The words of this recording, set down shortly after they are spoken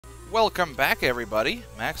Welcome back, everybody.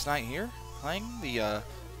 Max Knight here, playing the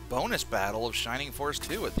bonus battle of Shining Force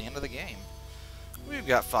 2 at the end of the game. We've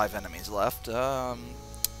got 5 enemies left. There's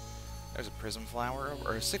a Prism Flower,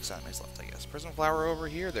 or 6 enemies left, I guess. Prism Flower over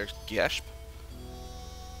here. There's Geshp.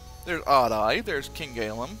 There's Odd Eye. There's King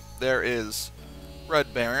Galam. There is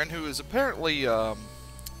Red Baron, who is apparently a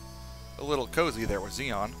little cozy there with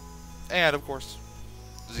Zeon, and of course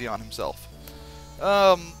Zeon himself.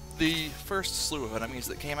 The first slew of enemies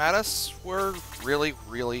that came at us were really,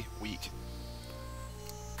 really weak.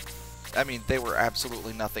 I mean, they were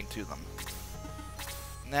absolutely nothing to them.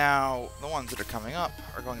 Now, the ones that are coming up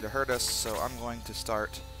are going to hurt us, so I'm going to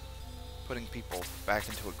start putting people back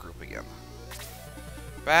into a group again.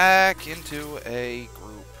 Back into a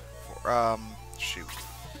group. For, shoot.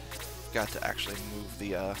 Got to actually move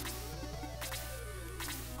the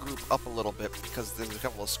group up a little bit because there's a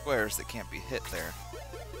couple of squares that can't be hit there.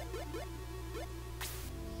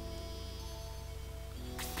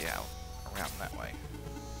 Yeah, around that way.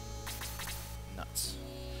 Nuts.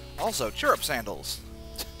 Also, chirrup sandals.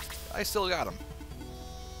 I still got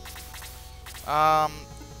them.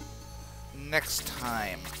 Next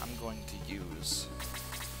time I'm going to use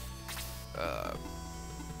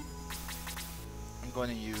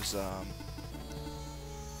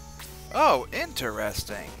oh,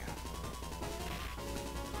 interesting.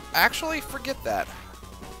 Actually, forget that.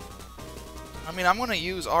 I mean, I'm going to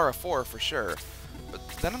use RF4 for sure, but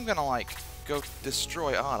then I'm going to, like, go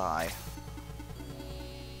destroy Odd Eye.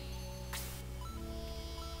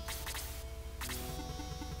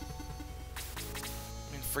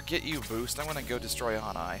 I mean, forget you, Boost. I'm going to go destroy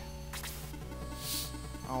Odd Eye.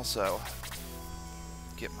 Also,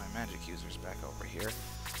 get my magic users back over here.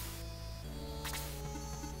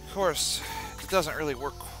 Of course, it doesn't really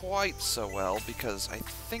work quite so well because I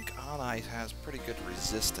think Odd Eye has pretty good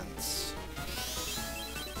resistance.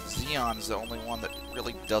 Zeon is the only one that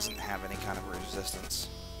really doesn't have any kind of resistance.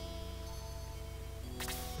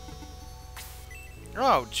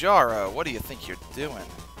 Oh, Jaro, what do you think you're doing?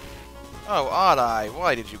 Oh, Odd Eye,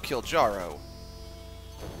 why did you kill Jaro?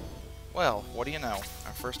 Well, what do you know?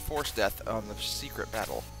 Our first force death on the secret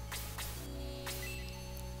battle.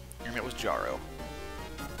 And it was Jaro.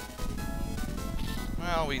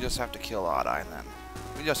 Well, we just have to kill Odd Eye then.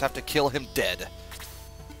 We just have to kill him dead.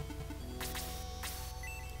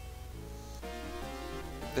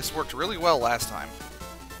 This worked really well last time.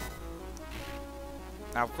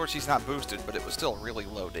 Now, of course, he's not boosted, but it was still really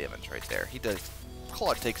low damage right there. He does...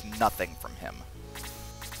 Claw takes nothing from him.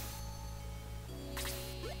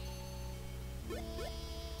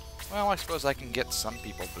 Well, I suppose I can get some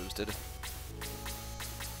people boosted.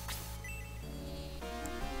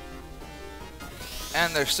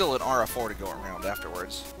 And there's still an RF4 to go around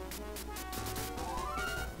afterwards.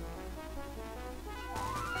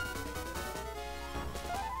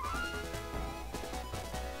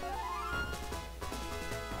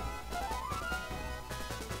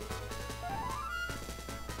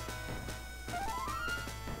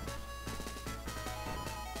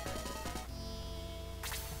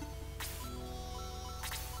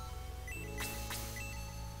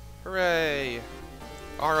 Hooray!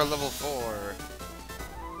 Aura level 4.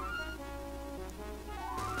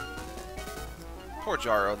 Poor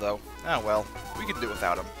Jaro, though. Oh well, we can do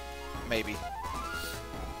without him. Maybe.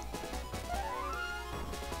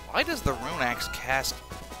 Why does the Rune Axe cast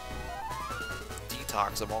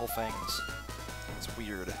Detox of all things? It's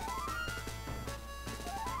weird.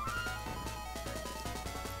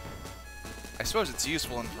 I suppose it's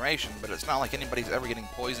useful information, but it's not like anybody's ever getting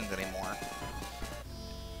poisoned anymore.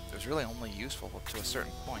 It's really only useful up to a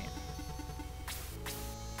certain point.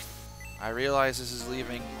 I realize this is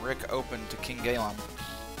leaving Rick open to King Galam.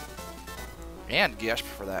 And Geshp,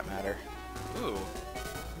 for that matter. Ooh.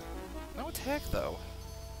 No attack, though.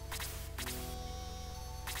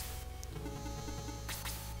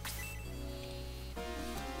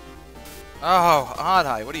 Oh, Odd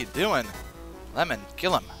Eye, what are you doing? Lemon,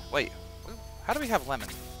 kill him. Wait, how do we have Lemon?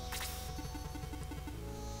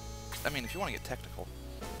 I mean, if you want to get technical.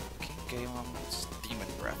 King Galam's Demon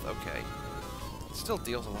Breath, okay. It still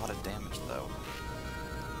deals a lot of damage, though.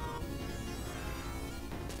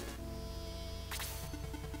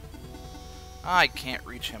 I can't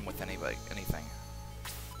reach him with anything.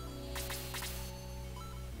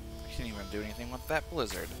 I can't even do anything with that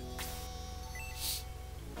blizzard.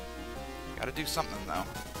 Gotta do something, though.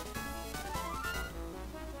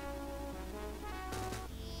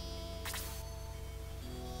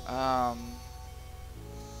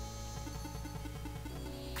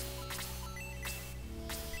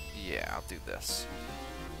 Yeah, I'll do this.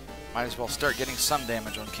 Might as well start getting some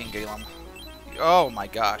damage on King Galam. Oh my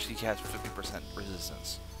gosh, he has 50%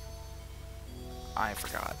 resistance. I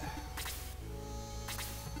forgot.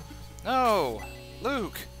 No!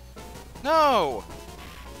 Luke! No!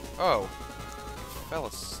 Oh. Fell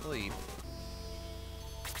asleep.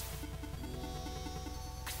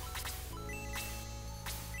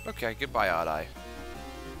 Okay, goodbye, Odd-Eye.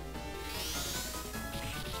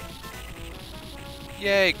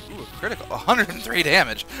 Yay! Ooh, critical. 103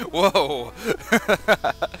 damage! Whoa!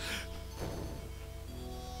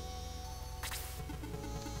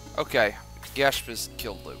 Okay, Geshp has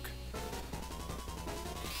killed Luke.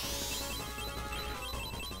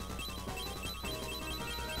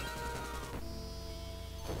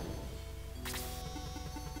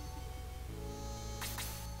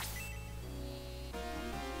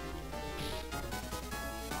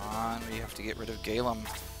 Come on, we have to get rid of Galam.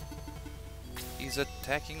 He's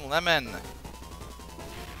attacking Lemon.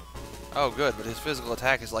 Oh, good, but his physical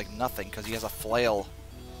attack is like nothing because he has a flail.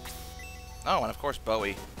 Oh, and of course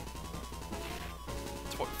Bowie.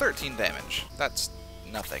 13 damage. That's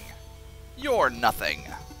nothing. You're nothing.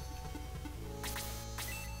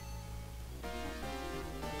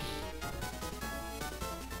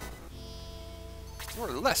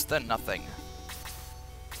 You're less than nothing.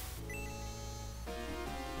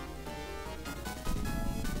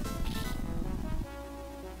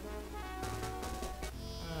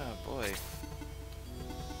 Oh boy.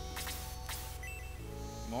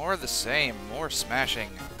 More of the same. More smashing.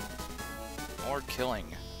 More killing.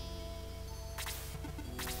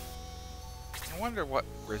 I wonder what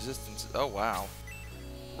resistance... Oh, wow.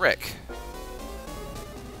 Rick.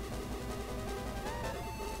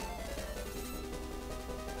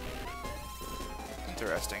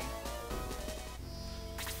 Interesting.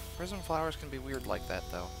 Prism Flowers can be weird like that,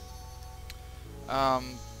 though.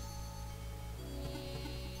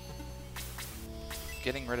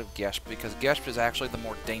 Getting rid of Geshp, because Geshp is actually the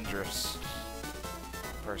more dangerous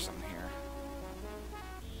person here.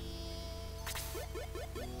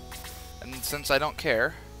 And since I don't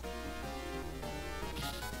care...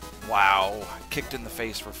 Wow, kicked in the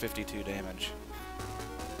face for 52 damage.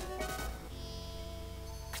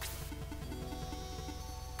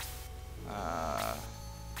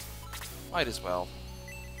 Might as well.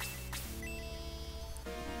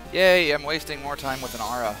 Yay, I'm wasting more time with an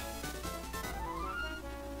aura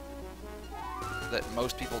that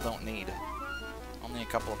most people don't need. Only a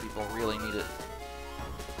couple of people really need it.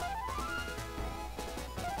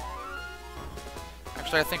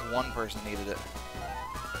 Actually, I think one person needed it.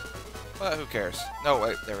 But who cares? No,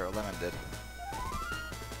 wait, there we go. Lemon did.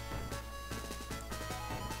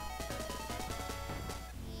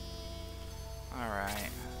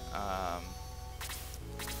 Alright.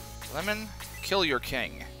 Lemon, kill your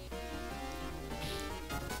king.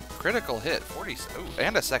 Critical hit. 40. Ooh,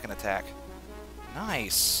 and a second attack.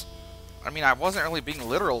 Nice. I mean, I wasn't really being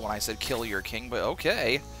literal when I said kill your king, but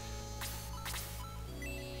okay.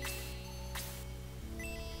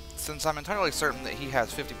 Since I'm entirely certain that he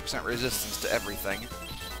has 50% resistance to everything.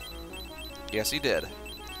 Yes, he did.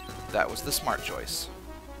 That was the smart choice.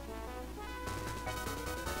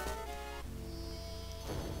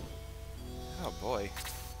 Oh boy.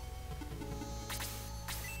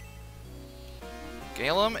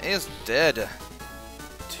 Galam is dead.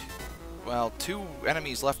 Well, 2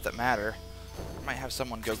 enemies left that matter. I might have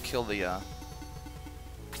someone go kill the,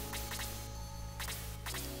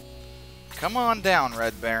 Come on down,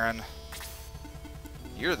 Red Baron.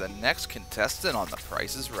 You're the next contestant on The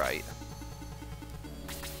Price is Right.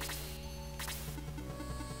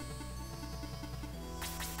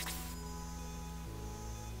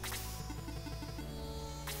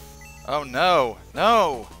 Oh no!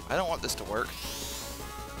 No! I don't want this to work.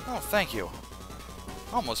 Oh, thank you.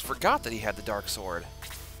 I almost forgot that he had the Dark Sword.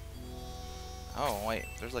 Oh, wait.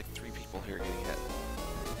 There's like 3 people here getting hit.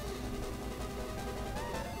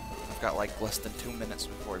 I've got like less than 2 minutes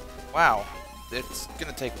before... Wow. It's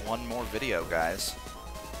gonna take one more video, guys.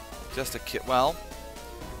 Just a well,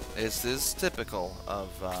 this is typical of,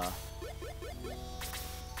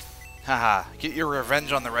 Haha, get your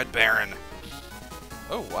revenge on the Red Baron.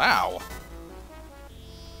 Oh, wow.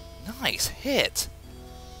 Nice hit.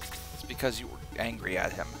 It's because you were angry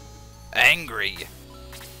at him. Angry!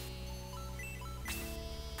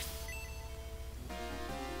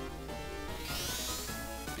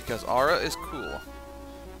 Because Aura is cool.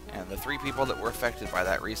 And the 3 people that were affected by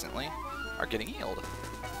that recently are getting healed.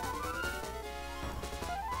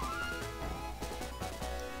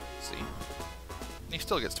 See? And he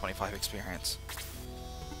still gets 25 experience.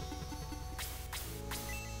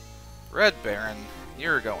 Red Baron,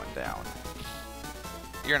 you're going down.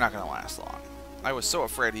 You're not going to last long. I was so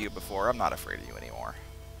afraid of you before, I'm not afraid of you anymore.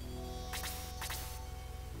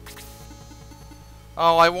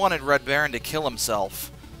 Oh, I wanted Red Baron to kill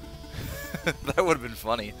himself. That would have been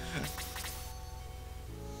funny.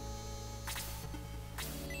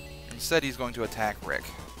 Instead, he's going to attack Rick.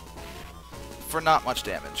 For not much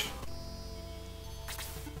damage.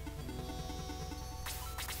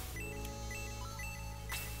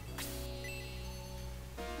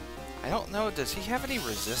 I don't know, does he have any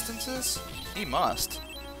resistances? He must.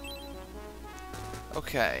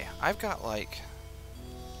 Okay, I've got like...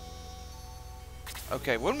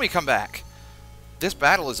 Okay, when we come back, this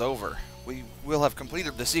battle is over. We will have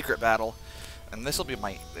completed the secret battle, and this will be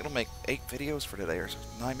it'll make 8 videos for today, or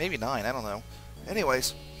 9, maybe 9, I don't know.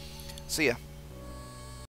 Anyways, see ya.